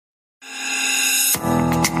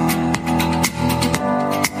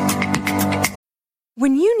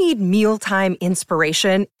When you need mealtime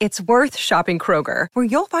inspiration, it's worth shopping Kroger, where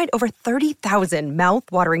you'll find over 30,000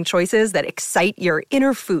 mouth-watering choices that excite your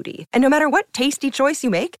inner foodie. And no matter what tasty choice you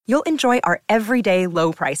make, you'll enjoy our everyday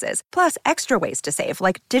low prices, plus extra ways to save,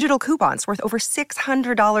 like digital coupons worth over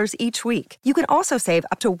 $600 each week. You can also save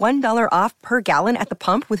up to $1 off per gallon at the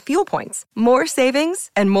pump with fuel points. More savings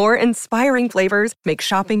and more inspiring flavors make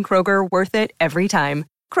shopping Kroger worth it every time.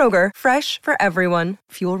 Kroger, fresh for everyone.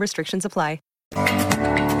 Fuel restrictions apply.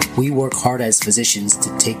 We work hard as physicians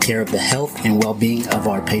to take care of the health and well-being of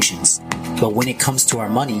our patients. But when it comes to our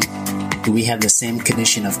money, do we have the same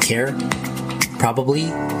condition of care? Probably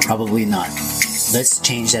not. Let's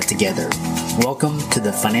change that together. Welcome to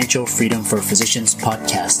the Financial Freedom for Physicians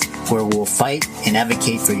podcast, where we'll fight and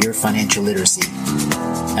advocate for your financial literacy.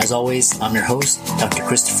 As always, I'm your host, Dr.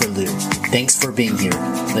 Christopher Liu. Thanks for being here.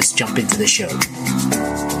 Let's jump into the show.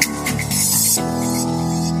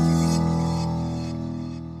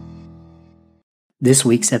 This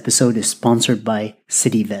week's episode is sponsored by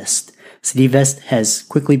CityVest. CityVest has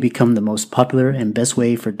quickly become the most popular and best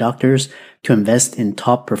way for doctors to invest in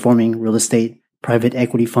top-performing real estate private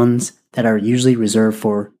equity funds that are usually reserved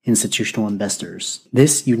for institutional investors.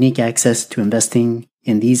 This unique access to investing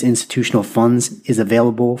in these institutional funds is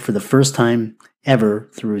available for the first time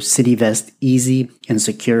ever through CityVest's easy and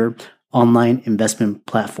secure online investment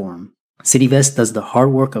platform. CityVest does the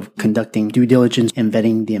hard work of conducting due diligence and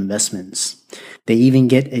vetting the investments. They even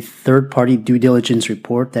get a third-party due diligence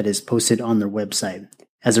report that is posted on their website.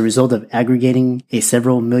 As a result of aggregating a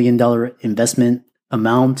several $million investment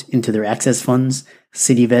amount into their access funds,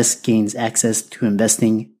 CityVest gains access to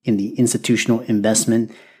investing in the institutional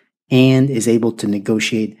investment and is able to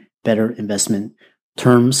negotiate better investment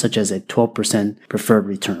terms such as a 12% preferred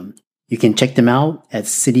return. You can check them out at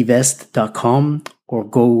cityvest.com or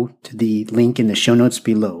go to the link in the show notes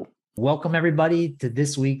below. Welcome everybody to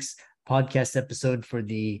this week's podcast episode for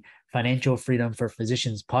the Financial Freedom for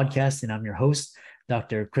Physicians podcast. And I'm your host,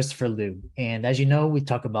 Dr. Christopher Liu. And as you know, we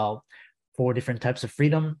talk about 4 different types of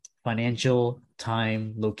freedom: financial,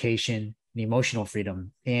 time, location, and emotional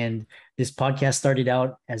freedom. And this podcast started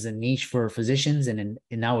out as a niche for physicians, and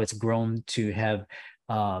now it's grown to have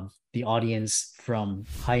the audience from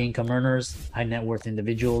high income earners, high net worth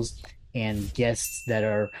individuals, and guests that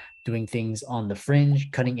are doing things on the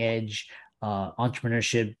fringe, cutting edge,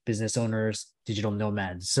 entrepreneurship, business owners, digital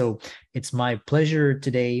nomads. So it's my pleasure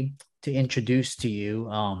today to introduce to you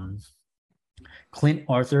Clint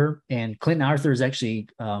Arthur. And Clint Arthur is actually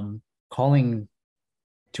calling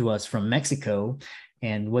to us from Mexico.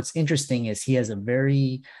 And what's interesting is he has a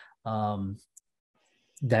very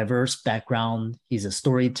diverse background. He's a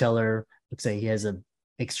storyteller. Let's say he has an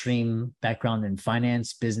extreme background in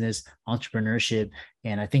finance, business, entrepreneurship.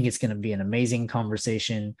 And I think it's going to be an amazing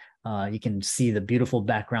conversation. You can see the beautiful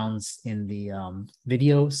backgrounds in the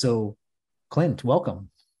video. So Clint,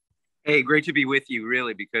 welcome. Hey, great to be with you,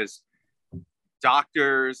 really, because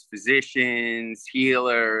doctors, physicians,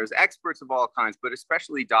 healers, experts of all kinds, but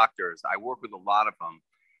especially doctors, I work with a lot of them.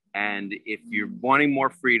 And if you're wanting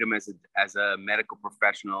more freedom as a medical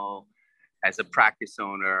professional, as a practice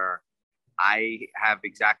owner, I have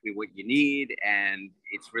exactly what you need. And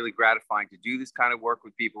it's really gratifying to do this kind of work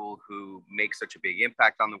with people who make such a big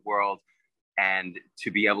impact on the world and to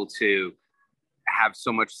be able to have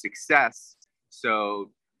so much success. So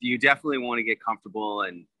you definitely want to get comfortable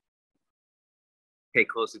and pay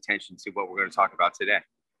close attention to what we're going to talk about today.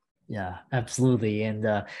 Yeah, absolutely.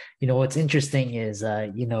 And, what's interesting is,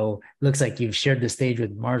 looks like you've shared the stage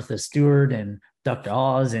with Martha Stewart and Dr.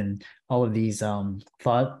 Oz and all of these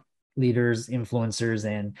thought leaders, influencers.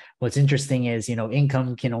 And what's interesting is,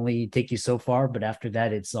 income can only take you so far, but after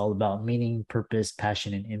that, it's all about meaning, purpose,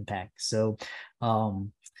 passion, and impact. So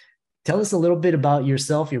tell us a little bit about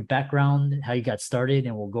yourself, your background, how you got started,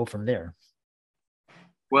 and we'll go from there.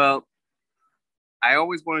 Well, I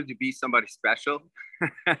always wanted to be somebody special.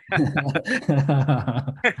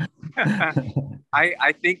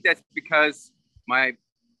 I think that's because my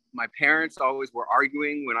parents always were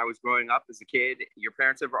arguing when I was growing up as a kid. Your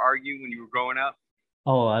parents ever argue when you were growing up?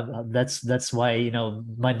 Oh, that's why,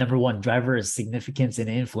 my number one driver is significance and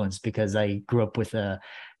influence, because I grew up with a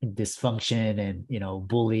dysfunction and,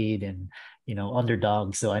 bullied and,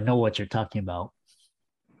 underdog. So I know what you're talking about.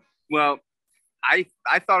 Well, I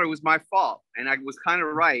thought it was my fault, and I was kind of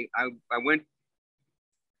right. I went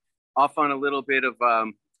off on a little bit of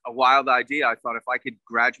a wild idea. I thought if I could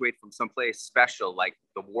graduate from someplace special, like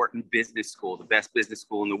the Wharton Business School, the best business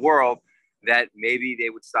school in the world, that maybe they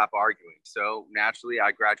would stop arguing. So naturally,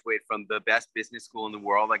 I graduate from the best business school in the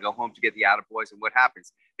world. I go home to get the attaboys, and what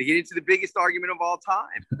happens? They get into the biggest argument of all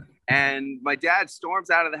time. And my dad storms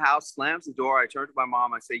out of the house, slams the door. I turn to my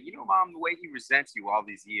mom. I say, you know, Mom, the way he resents you all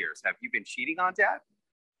these years, have you been cheating on Dad?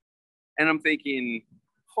 And I'm thinking,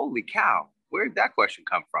 holy cow, where did that question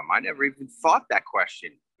come from? I never even thought that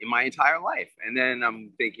question in my entire life. And then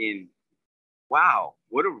I'm thinking, wow,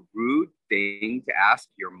 what a rude thing to ask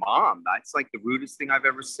your mom. That's like the rudest thing I've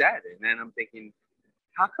ever said. And then I'm thinking,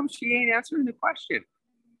 how come she ain't answering the question?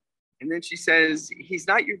 And then she says, he's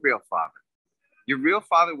not your real father. Your real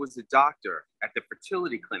father was a doctor at the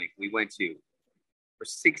fertility clinic we went to for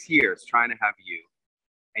 6 years trying to have you.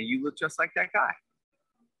 And you look just like that guy.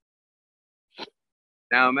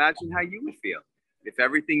 Now imagine how you would feel if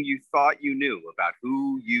everything you thought you knew about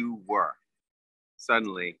who you were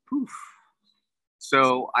suddenly, poof.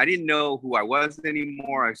 So I didn't know who I was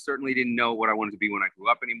anymore. I certainly didn't know what I wanted to be when I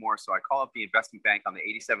grew up anymore. So I call up the investment bank on the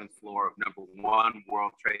 87th floor of #1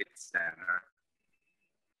 World Trade Center.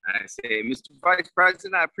 And I say, Mr. Vice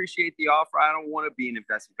President, I appreciate the offer. I don't want to be an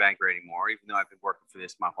investment banker anymore, even though I've been working for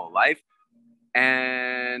this my whole life.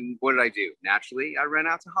 And what did I do? Naturally, I ran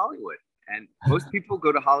out to Hollywood. And most people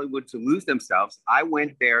go to Hollywood to lose themselves. I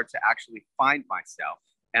went there to actually find myself.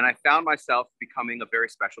 And I found myself becoming a very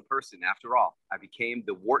special person. After all, I became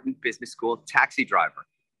the Wharton Business School taxi driver.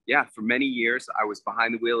 Yeah, for many years, I was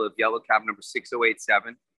behind the wheel of yellow cab number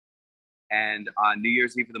 6087. And on New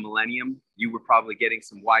Year's Eve of the millennium, you were probably getting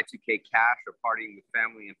some Y2K cash or partying with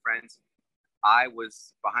family and friends. I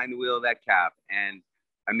was behind the wheel of that cab, and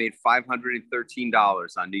I made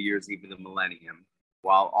 $513 on New Year's Eve of the millennium,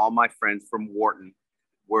 while all my friends from Wharton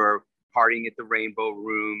were partying at the Rainbow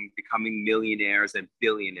Room, becoming millionaires and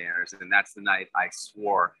billionaires. And that's the night I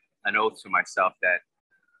swore an oath to myself that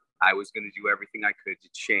I was going to do everything I could to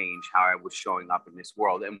change how I was showing up in this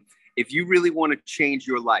world. And if you really want to change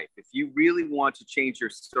your life, if you really want to change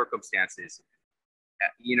your circumstances,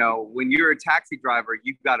 you know, when you're a taxi driver,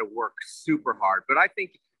 you've got to work super hard. But I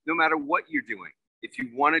think no matter what you're doing, if you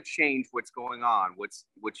want to change what's going on,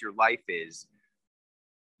 what your life is,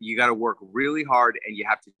 you got to work really hard and you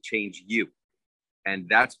have to change you. And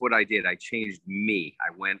that's what I did. I changed me.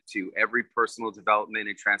 I went to every personal development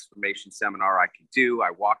and transformation seminar I could do.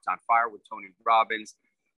 I walked on fire with Tony Robbins,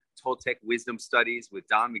 Toltec wisdom studies with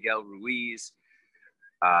Don Miguel Ruiz,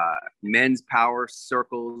 men's power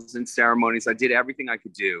circles and ceremonies. I did everything I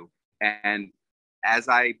could do. And as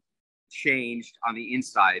I changed on the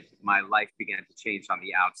inside, my life began to change on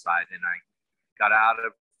the outside. And I got out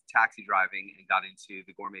of taxi driving and got into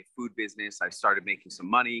the gourmet food business. I started making some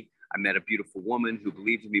money. I met a beautiful woman who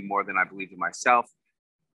believed in me more than I believed in myself.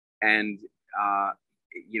 And,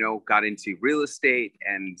 got into real estate,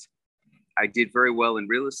 and I did very well in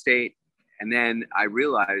real estate. And then I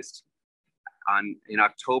realized in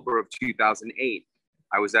October of 2008,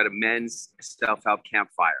 I was at a men's self-help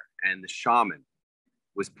campfire, and the shaman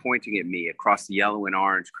was pointing at me across the yellow and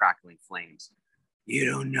orange crackling flames. You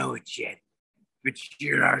don't know it yet, but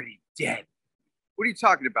you're already dead. What are you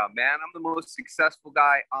talking about, man? I'm the most successful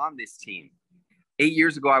guy on this team. 8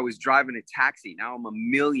 years ago, I was driving a taxi. Now I'm a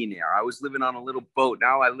millionaire. I was living on a little boat.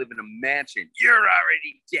 Now I live in a mansion. You're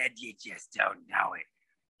already dead. You just don't know it.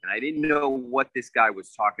 And I didn't know what this guy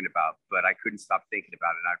was talking about, but I couldn't stop thinking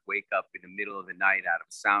about it. I'd wake up in the middle of the night out of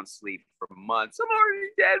sound sleep for months. I'm already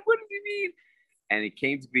dead. What does he mean? And it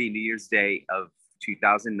came to be New Year's Day of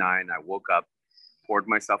 2009. I woke up, poured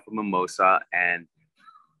myself a mimosa, and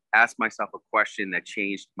asked myself a question that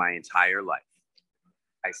changed my entire life.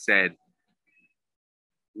 I said,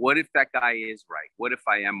 what if that guy is right? What if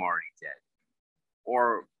I am already dead?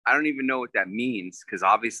 Or I don't even know what that means, because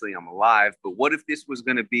obviously I'm alive, but what if this was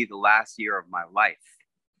going to be the last year of my life?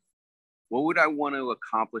 What would I want to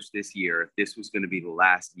accomplish this year if this was going to be the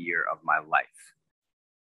last year of my life?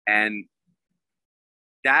 And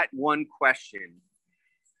that one question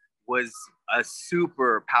was a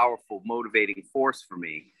super powerful motivating force for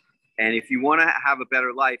me. And if you want to have a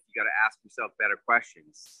better life, you got to ask yourself better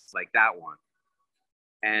questions like that one.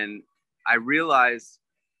 And I realized,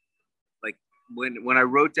 like, when I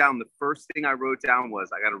wrote down, the first thing I wrote down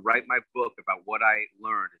was I got to write my book about what I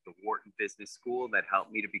learned at the Wharton Business School that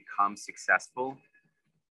helped me to become successful.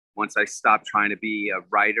 Once I stopped trying to be a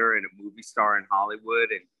writer and a movie star in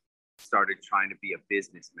Hollywood and started trying to be a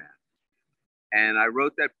businessman. And I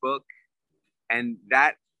wrote that book, and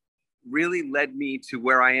that really led me to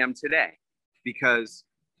where I am today, because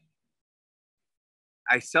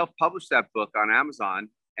I self-published that book on Amazon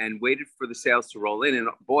and waited for the sales to roll in. And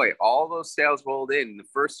boy, all those sales rolled in. The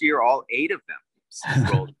first year, all 8 of them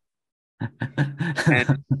rolled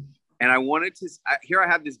in. And I wanted to, here I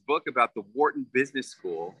have this book about the Wharton Business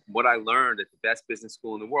School, what I learned at the best business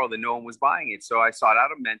school in the world, and no one was buying it. So I sought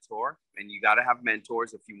out a mentor, and you got to have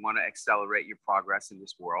mentors if you want to accelerate your progress in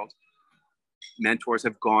this world. Mentors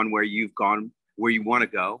have gone where you've gone, where you want to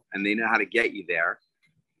go, and they know how to get you there.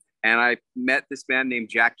 And I met this man named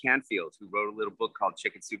Jack Canfield, who wrote a little book called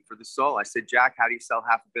Chicken Soup for the Soul. I said, Jack, how do you sell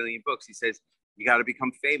 500 million books? He says, you got to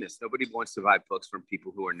become famous. Nobody wants to buy books from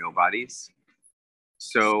people who are nobodies.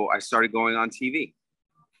 So I started going on TV,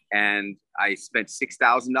 and I spent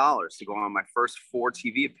 $6,000 to go on my first 4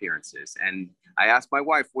 TV appearances. And I asked my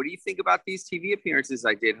wife, what do you think about these TV appearances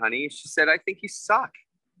I did, honey? She said, I think you suck.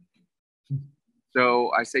 So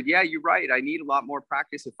I said, yeah, you're right. I need a lot more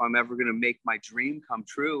practice if I'm ever going to make my dream come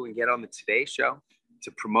true and get on the Today Show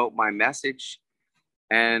to promote my message.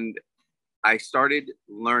 And I started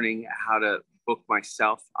learning how to book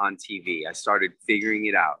myself on TV. I started figuring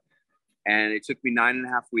it out. And it took me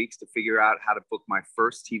 9.5 weeks to figure out how to book my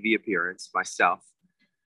first TV appearance myself.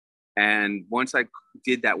 And once I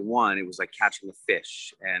did that one, it was like catching a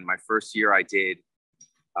fish. And my first year I did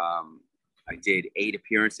 8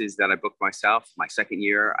 appearances that I booked myself. My second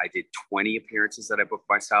year, I did 20 appearances that I booked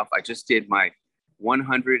myself. I just did my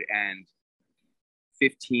 115th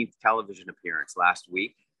television appearance last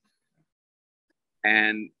week.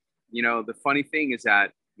 And, you know, the funny thing is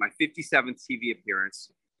that my 57th TV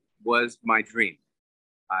appearance was my dream.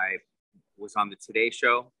 I was on the Today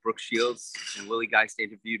Show. Brooke Shields and Willie Geist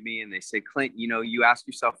interviewed me, and they said, Clint, you know, you ask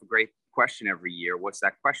yourself a great question every year. What's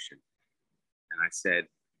that question? And I said,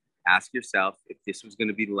 ask yourself, if this was going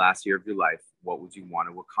to be the last year of your life, what would you want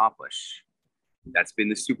to accomplish? That's been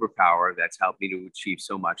the superpower that's helped me to achieve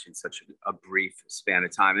so much in such a brief span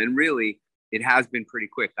of time. And really, it has been pretty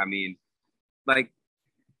quick. I mean, like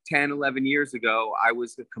 10, 11 years ago, I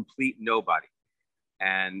was a complete nobody.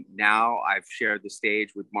 And now I've shared the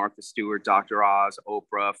stage with Martha Stewart, Dr. Oz,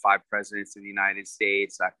 Oprah, 5 presidents of the United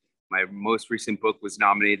States. My most recent book was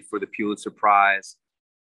nominated for the Pulitzer Prize.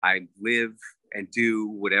 I live and do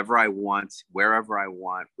whatever I want, wherever I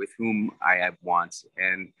want, with whom I want.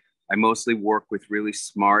 And I mostly work with really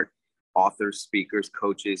smart authors, speakers,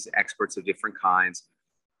 coaches, experts of different kinds.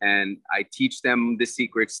 And I teach them the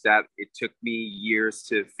secrets that it took me years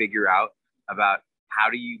to figure out about how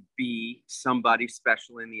do you be somebody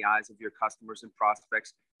special in the eyes of your customers and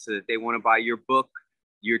prospects so that they want to buy your book,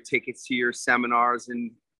 your tickets to your seminars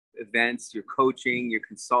and events, your coaching, your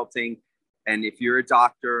consulting. And if you're a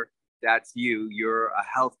doctor, that's you. You're a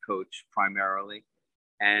health coach primarily,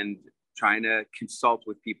 and trying to consult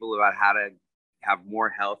with people about how to have more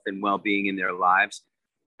health and well-being in their lives.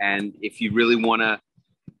 And if you really want to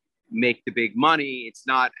make the big money, it's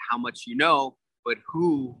not how much you know, but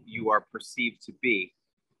who you are perceived to be.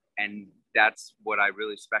 And that's what I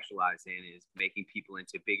really specialize in, is making people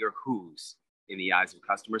into bigger who's in the eyes of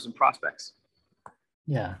customers and prospects.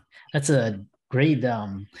 Yeah, that's a great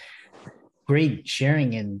great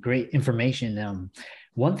sharing and great information.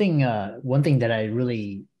 One thing that I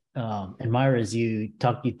really admire is you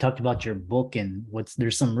talked about your book, and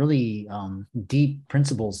there's some really deep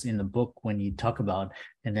principles in the book when you talk about,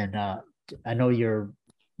 and then I know your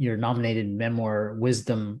nominated memoir,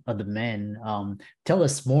 Wisdom of the Men. Tell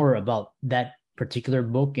us more about that particular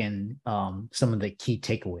book and some of the key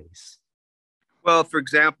takeaways. Well, for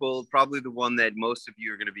example, probably the one that most of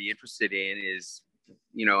you are going to be interested in is,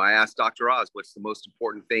 you know, I asked Dr. Oz, what's the most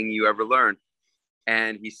important thing you ever learned?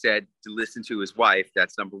 And he said to listen to his wife.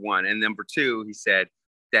 That's number one. And number two, he said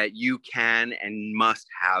that you can and must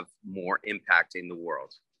have more impact in the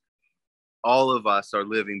world. All of us are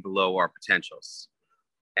living below our potentials.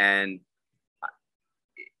 And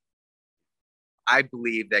I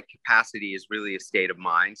believe that capacity is really a state of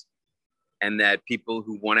mind, and that people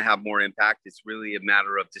who want to have more impact, it's really a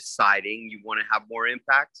matter of deciding you want to have more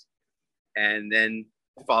impact, and then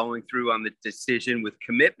following through on the decision with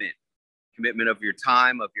commitment of your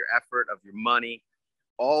time, of your effort, of your money.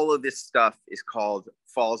 All of this stuff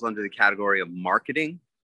falls under the category of marketing,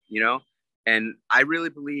 you know? And I really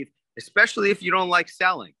believe, especially if you don't like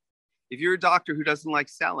selling, if you're a doctor who doesn't like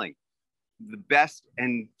selling, the best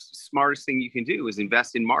and smartest thing you can do is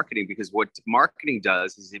invest in marketing, because what marketing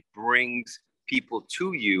does is it brings people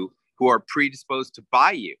to you who are predisposed to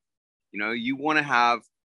buy you. You know, you want to have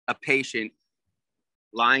a patient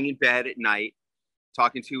lying in bed at night,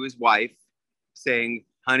 talking to his wife, saying,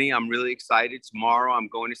 honey, I'm really excited. Tomorrow I'm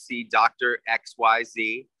going to see Dr.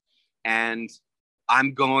 XYZ, and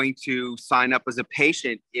I'm going to sign up as a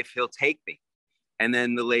patient if he'll take me. And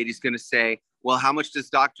then the lady's going to say, well, how much does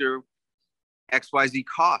Dr. XYZ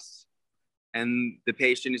cost? And the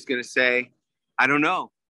patient is going to say, I don't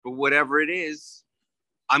know, but whatever it is,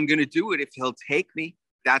 I'm going to do it if he'll take me.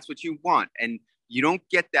 That's what you want. And you don't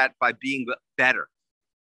get that by being better.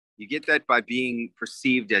 You get that by being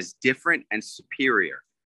perceived as different and superior.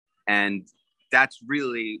 And that's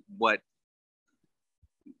really what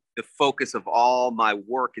the focus of all my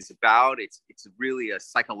work is about. It's really a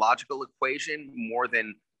psychological equation more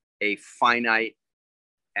than a finite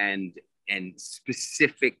and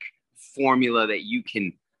specific formula that you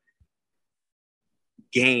can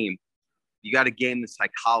game. You got to game the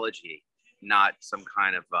psychology, not some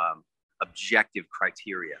kind of objective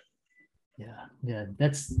criteria.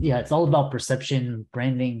 It's all about perception,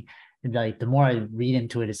 branding. Like the more I read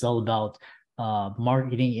into it, it's all about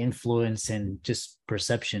marketing, influence, and just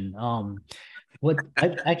perception. What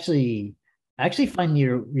I actually find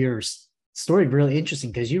your story really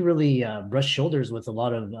interesting, because you really brush shoulders with a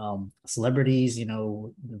lot of celebrities. You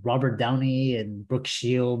know, Robert Downey and Brooke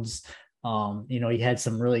Shields. You know, you had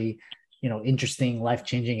some really interesting,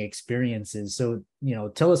 life-changing experiences. So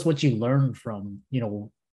tell us what you learned from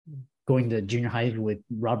going to junior high with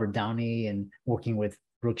Robert Downey and working with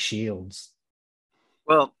Brooke Shields.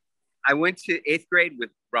 Well, I went to 8th grade with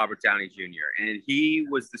Robert Downey Jr., and he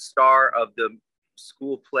was the star of the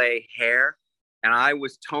school play Hair, and I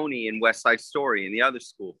was Tony in West Side Story in the other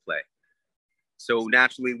school play. So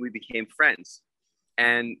naturally, we became friends.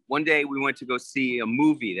 And one day we went to go see a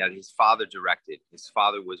movie that his father directed. His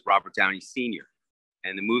father was Robert Downey Sr.,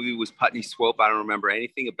 and the movie was Putney Swope. I don't remember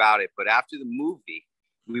anything about it, but after the movie,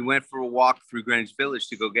 we went for a walk through Greenwich Village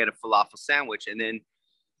to go get a falafel sandwich, and then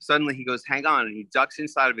suddenly he goes, hang on, and he ducks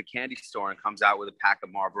inside of a candy store and comes out with a pack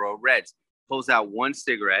of Marlboro Reds, pulls out one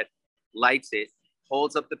cigarette, lights it,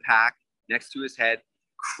 holds up the pack next to his head,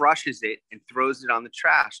 crushes it, and throws it on the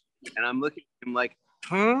trash. And I'm looking at him like,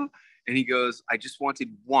 huh? And he goes, I just wanted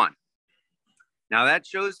one. Now that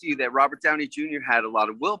shows you that Robert Downey Jr. had a lot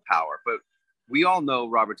of willpower, but we all know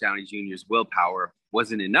Robert Downey Jr.'s willpower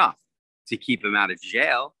wasn't enough to keep him out of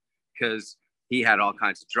jail, because he had all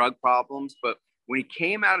kinds of drug problems. But when he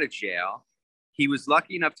came out of jail, he was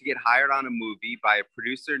lucky enough to get hired on a movie by a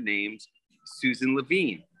producer named Susan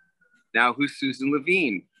Levine. Now, who's Susan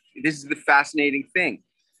Levine? This is the fascinating thing.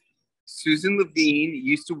 Susan Levine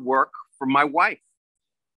used to work for my wife.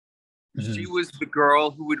 Mm-hmm. She was the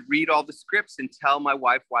girl who would read all the scripts and tell my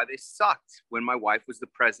wife why they sucked when my wife was the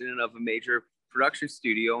president of a major production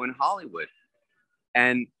studio in Hollywood.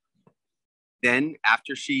 And then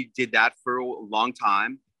after she did that for a long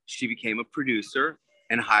time, she became a producer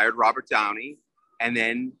and hired Robert Downey. And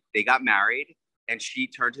then they got married, and she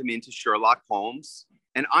turned him into Sherlock Holmes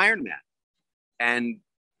and Iron Man. And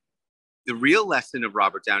the real lesson of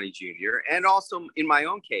Robert Downey Jr., and also in my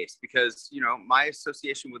own case, because, my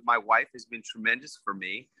association with my wife has been tremendous for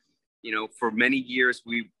me. For many years,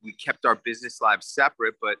 we kept our business lives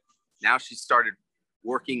separate, but now she started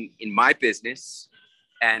working in my business,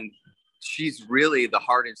 and she's really the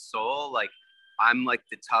heart and soul. Like, I'm like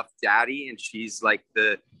the tough daddy, and she's like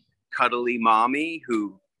the cuddly mommy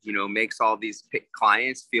who, makes all these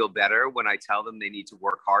clients feel better when I tell them they need to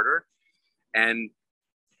work harder. And,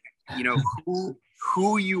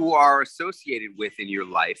 who you are associated with in your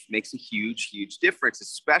life makes a huge, huge difference,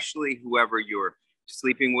 especially whoever you're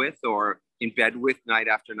sleeping with or in bed with night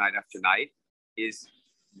after night after night is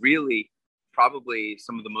really probably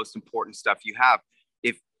some of the most important stuff you have.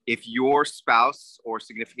 If your spouse or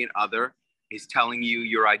significant other is telling you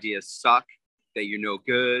your ideas suck, that you're no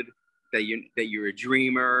good, that you're a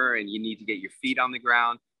dreamer and you need to get your feet on the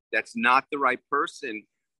ground, that's not the right person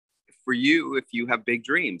for you. If you have big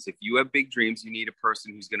dreams, you need a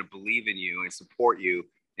person who's going to believe in you and support you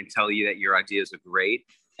and tell you that your ideas are great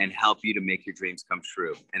and help you to make your dreams come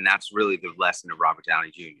true. And that's really the lesson of Robert Downey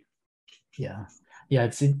Jr. Yeah,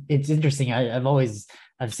 it's interesting.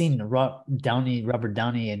 I've seen Robert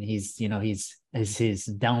Downey, and he's his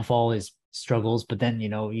downfall, his struggles, but then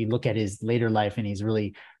you look at his later life and he's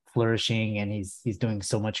really flourishing, and he's doing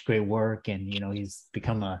so much great work, and he's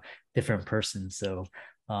become a different person. So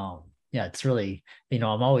it's really, I've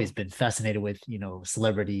always been fascinated with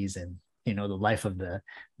celebrities and the life of the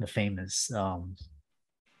famous.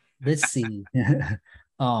 Let's see.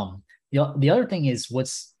 The other thing is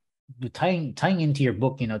what's tying into your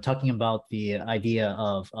book, talking about the idea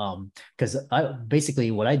of because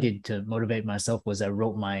what I did to motivate myself was I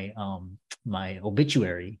wrote my my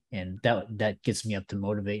obituary, and that gets me up to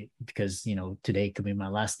motivate, because today could be my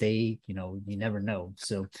last day. You never know.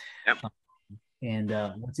 So yep. And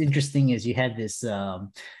what's interesting is you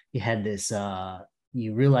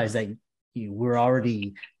realize that you were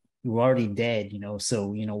already dead, so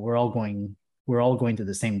we're all going to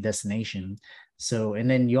the same destination. So, and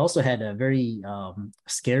then you also had a very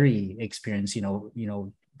scary experience,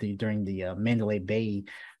 during the Mandalay Bay,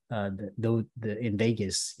 in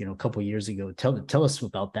Vegas, a couple of years ago. Tell us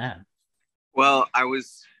about that. Well,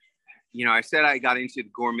 I said I got into the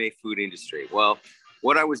gourmet food industry. Well,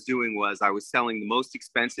 what I was doing was I was selling the most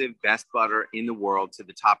expensive, best butter in the world to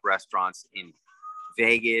the top restaurants in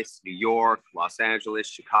Vegas, New York, Los Angeles,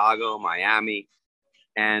 Chicago, Miami.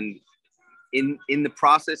 And in the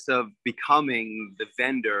process of becoming the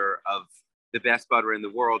vendor of the best butter in the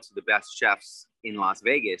world to the best chefs in Las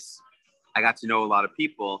Vegas, I got to know a lot of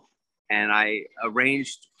people, and I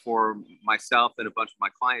arranged for myself and a bunch of my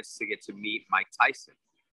clients to get to meet Mike Tyson.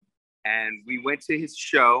 And we went to his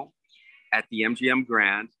show at the MGM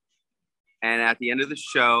Grand. And at the end of the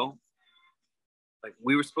show, like,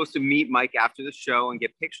 we were supposed to meet Mike after the show and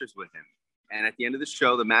get pictures with him. And at the end of the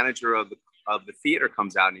show, the manager of the theater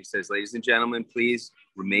comes out and he says, "Ladies and gentlemen, please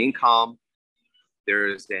remain calm.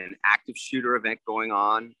 There's an active shooter event going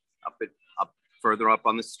on up further up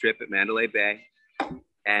on the strip at Mandalay Bay.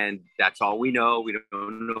 And that's all we know. We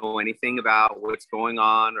don't know anything about what's going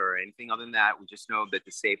on or anything other than that. We just know that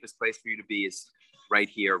the safest place for you to be is right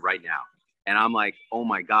here, right now." And I'm like, oh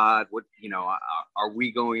my God, what, are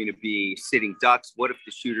we going to be sitting ducks? What if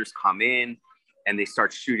the shooters come in and they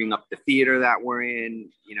start shooting up the theater that we're in?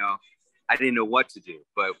 I didn't know what to do,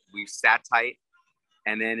 but we sat tight.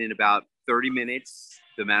 And then in about 30 minutes,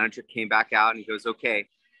 the manager came back out and he goes, "Okay,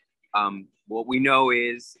 what we know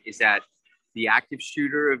is that the active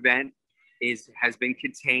shooter event has been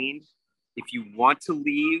contained. If you want to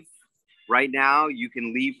leave right now, you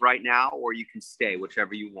can leave right now, or you can stay,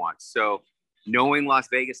 whichever you want." So, knowing Las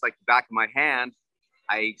Vegas like the back of my hand,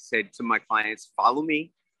 I said to my clients, "Follow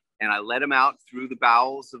me." And I led them out through the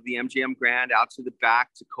bowels of the MGM Grand, out to the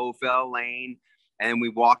back to Covell Lane. And we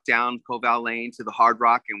walked down Covell Lane to the Hard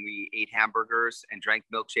Rock, and we ate hamburgers and drank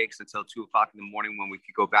milkshakes until 2:00 in the morning, when we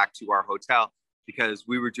could go back to our hotel, because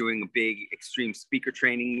we were doing a big extreme speaker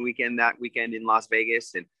training weekend that weekend in Las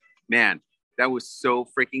Vegas. And man, that was so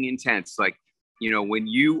freaking intense. Like, when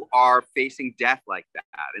you are facing death like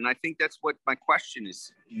that. And I think that's what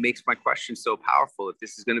makes my question so powerful. If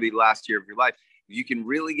this is going to be the last year of your life, you can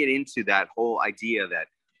really get into that whole idea that,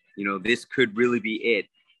 this could really be it.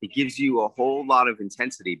 It gives you a whole lot of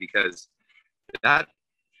intensity, because that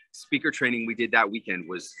speaker training we did that weekend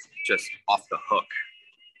was just off the hook.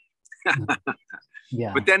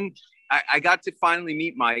 Yeah. But then I got to finally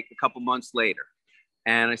meet Mike a couple months later.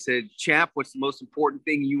 And I said, "Champ, what's the most important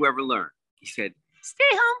thing you ever learned?" He said,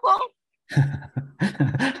 "Stay humble."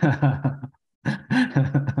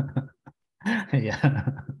 Yeah.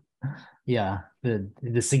 Yeah.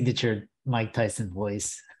 The signature Mike Tyson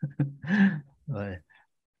voice. But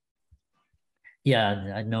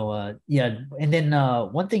yeah, I know. Yeah. And then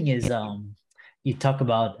one thing is you talk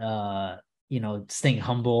about staying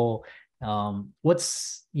humble.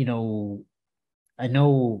 What's, I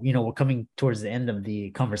know, we're coming towards the end of the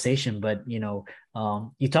conversation, but you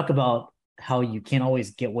talk about how you can't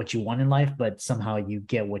always get what you want in life, but somehow you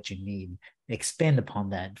get what you need. Expand upon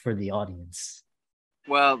that for the audience.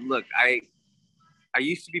 Well, look, I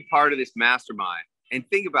used to be part of this mastermind. And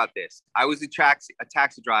think about this. I was a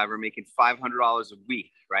taxi driver making $500 a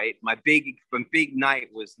week, right? My big night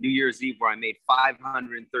was New Year's Eve, where I made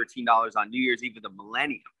 $513 on New Year's Eve of the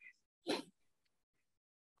millennium.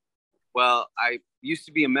 Well, I used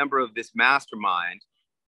to be a member of this mastermind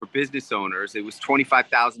for business owners. It was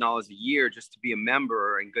 $25,000 a year just to be a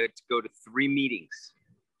member and get to go to 3 meetings.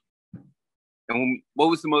 And what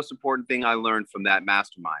was the most important thing I learned from that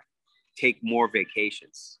mastermind? Take more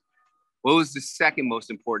vacations. What was the second most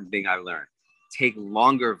important thing I learned? Take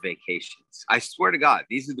longer vacations. I swear to God,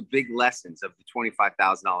 these are the big lessons of the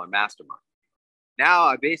 $25,000 mastermind. Now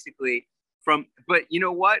I basically but you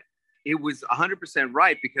know what? It was 100%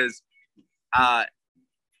 right, because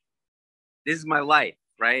this is my life,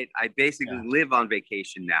 right? I basically live on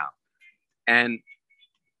vacation now. And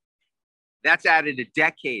that's added a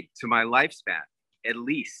decade to my lifespan, at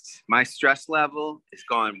least. My stress level has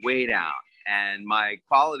gone way down, and my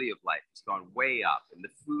quality of life has gone way up, and the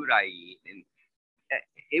food I eat. And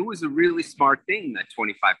it was a really smart thing, that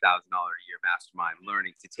 $25,000 a year mastermind,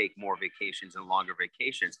 learning to take more vacations and longer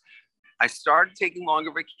vacations. I started taking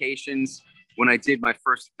longer vacations when I did my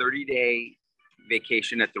first 30-day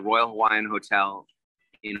vacation at the Royal Hawaiian Hotel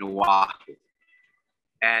in Oahu.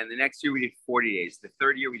 And the next year we did 40 days. The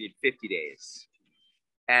third year we did 50 days.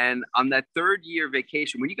 And on that third year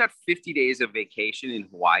vacation, when you got 50 days of vacation in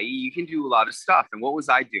Hawaii, you can do a lot of stuff. And what was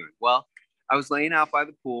I doing? Well, I was laying out by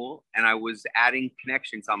the pool, and I was adding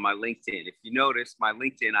connections on my LinkedIn. If you notice, my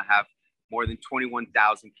LinkedIn, I have more than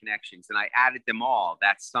 21,000 connections, and I added them all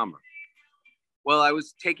that summer. Well, I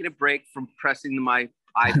was taking a break from pressing my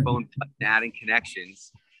iPhone button adding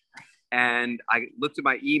connections. And I looked at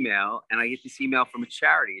my email and I get this email from a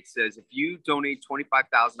charity. It says, if you donate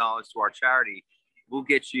 $25,000 to our charity, we'll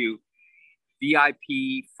get you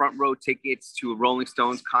VIP front row tickets to a Rolling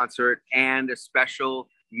Stones concert and a special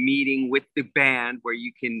meeting with the band where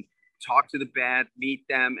you can talk to the band, meet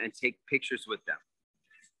them, and take pictures with them.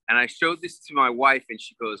 And I showed this to my wife and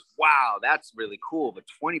she goes, wow, that's really cool. But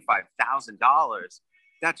 $25,000,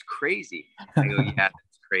 that's crazy. I go, yeah,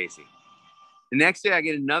 that's crazy. The next day I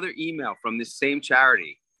get another email from this same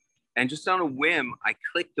charity. And just on a whim, I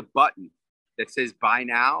click the button that says buy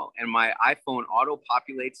now. And my iPhone auto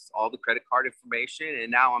populates all the credit card information.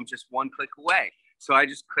 And now I'm just one click away. So I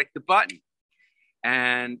just clicked the button.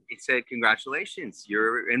 And it said, congratulations,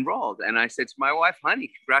 you're enrolled. And I said to my wife,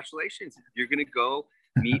 honey, congratulations. You're going to go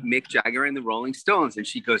meet Mick Jagger and the Rolling Stones. And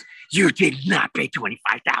she goes, you did not pay $25,000.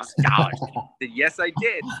 I said, yes, I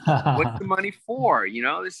did. What's the money for? You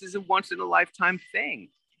know, this is a once in a lifetime thing.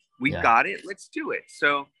 We got it. Let's do it.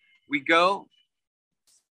 So we go.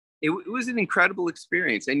 It was an incredible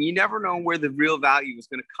experience. And you never know where the real value is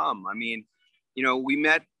going to come. I mean, you know, we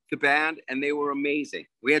met the band and they were amazing.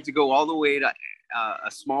 We had to go all the way to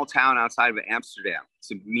a small town outside of Amsterdam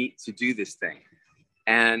to do this thing.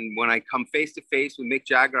 And when I come face to face with Mick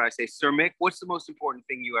Jagger, I say, Sir Mick, what's the most important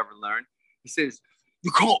thing you ever learned? He says,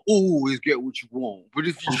 you can't always get what you want, but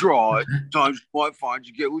if you try, sometimes you might find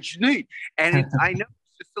you get what you need. And I know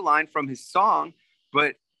it's just a line from his song,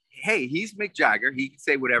 but hey, he's Mick Jagger. He can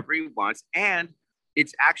say whatever he wants. And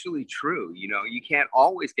it's actually true. You know, you can't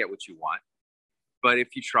always get what you want, but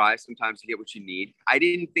if you try, sometimes you get what you need. I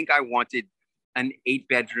didn't think I wanted an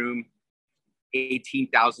 8-bedroom,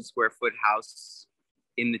 18,000 square foot house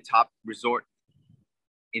in the top resort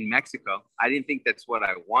in Mexico. I didn't think that's what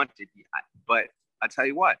I wanted, but I'll tell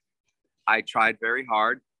you what, I tried very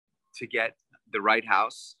hard to get the right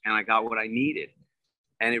house and I got what I needed.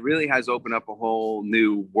 And it really has opened up a whole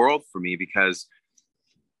new world for me because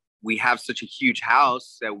we have such a huge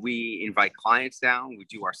house that we invite clients down. We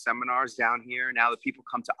do our seminars down here. Now the people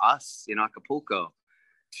come to us in Acapulco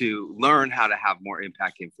to learn how to have more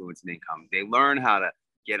impact, influence, and income. They learn how to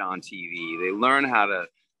get on TV. They learn how to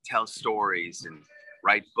tell stories and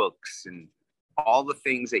write books and all the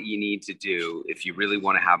things that you need to do if you really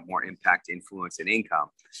want to have more impact, influence, and income.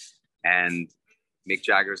 And Mick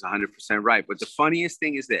Jagger is 100% right. But the funniest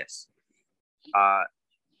thing is this.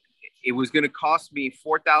 It was going to cost me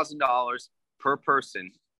 $4,000 per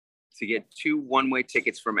person to get 2 one-way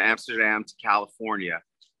tickets from Amsterdam to California,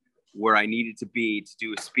 where I needed to be to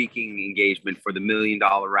do a speaking engagement for the $1 Million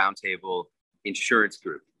Roundtable Insurance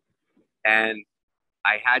Group. And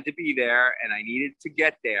I had to be there and I needed to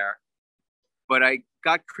get there, but I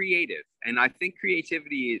got creative. And I think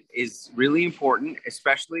creativity is really important,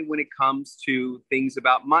 especially when it comes to things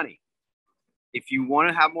about money. If you want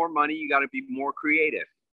to have more money, you got to be more creative,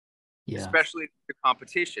 especially the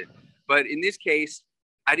competition. But in this case,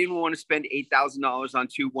 I didn't want to spend $8,000 on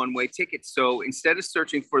 2 one-way tickets. So instead of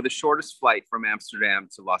searching for the shortest flight from Amsterdam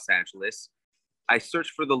to Los Angeles, I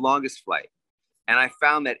searched for the longest flight. And I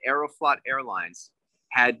found that Aeroflot Airlines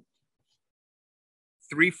had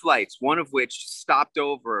 3 flights, one of which stopped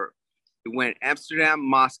over. It went Amsterdam,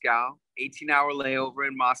 Moscow, 18-hour layover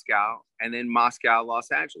in Moscow, and then Moscow,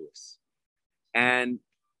 Los Angeles. And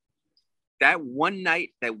that one night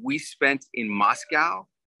that we spent in Moscow,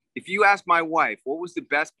 if you ask my wife, what was the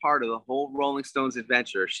best part of the whole Rolling Stones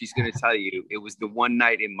adventure, she's going to tell you it was the one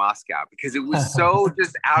night in Moscow, because it was so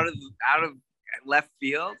just out of left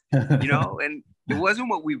field, you know, and it wasn't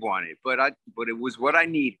what we wanted, but it was what I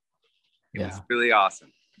needed. It was really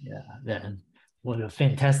awesome. Yeah, man. What a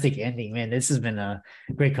fantastic ending, man. This has been a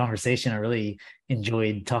great conversation. I really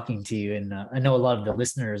enjoyed talking to you. And I know a lot of the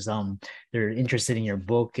listeners, they're interested in your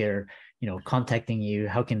book or, you know, contacting you.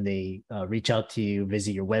 How can they reach out to you,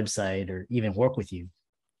 visit your website, or even work with you?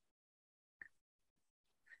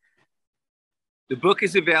 The book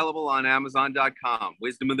is available on Amazon.com,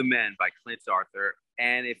 Wisdom of the Men by Clint Arthur.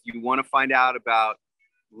 And if you want to find out about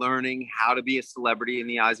learning how to be a celebrity in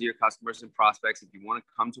the eyes of your customers and prospects, if you want to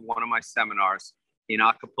come to one of my seminars in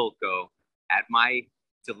Acapulco at my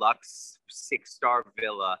deluxe 6-star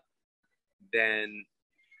villa, then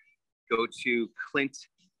go to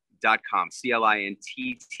clint.com, CLINTTT.com.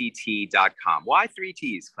 Why 3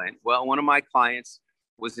 T's, Clint? Well, one of my clients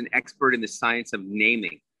was an expert in the science of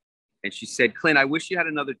naming. And she said, Clint, I wish you had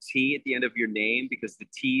another T at the end of your name because the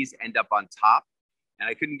T's end up on top. And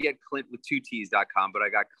I couldn't get Clint with 2T's.com, but I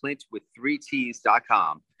got Clint with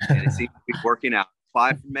 3T's.com. And it seems to be working out.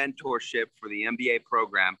 Apply for mentorship for the MBA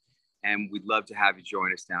program. And we'd love to have you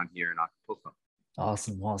join us down here in Acapulco.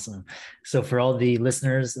 Awesome. So for all the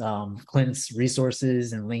listeners, Clint's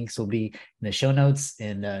resources and links will be in the show notes.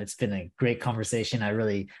 And it's been a great conversation. I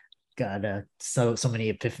really got so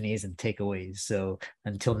many epiphanies and takeaways. So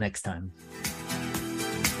until next time.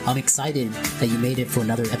 I'm excited that you made it for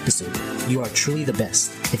another episode. You are truly the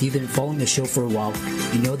best. If you've been following the show for a while,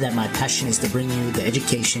 you know that my passion is to bring you the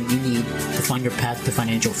education you need to find your path to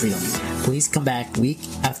financial freedom. Please come back week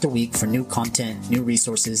after week for new content, new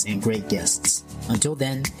resources, and great guests. Until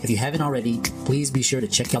then, if you haven't already, please be sure to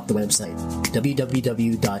check out the website,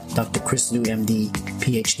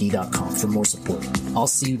 www.drchrislewmdphd.com for more support. I'll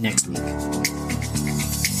see you next week.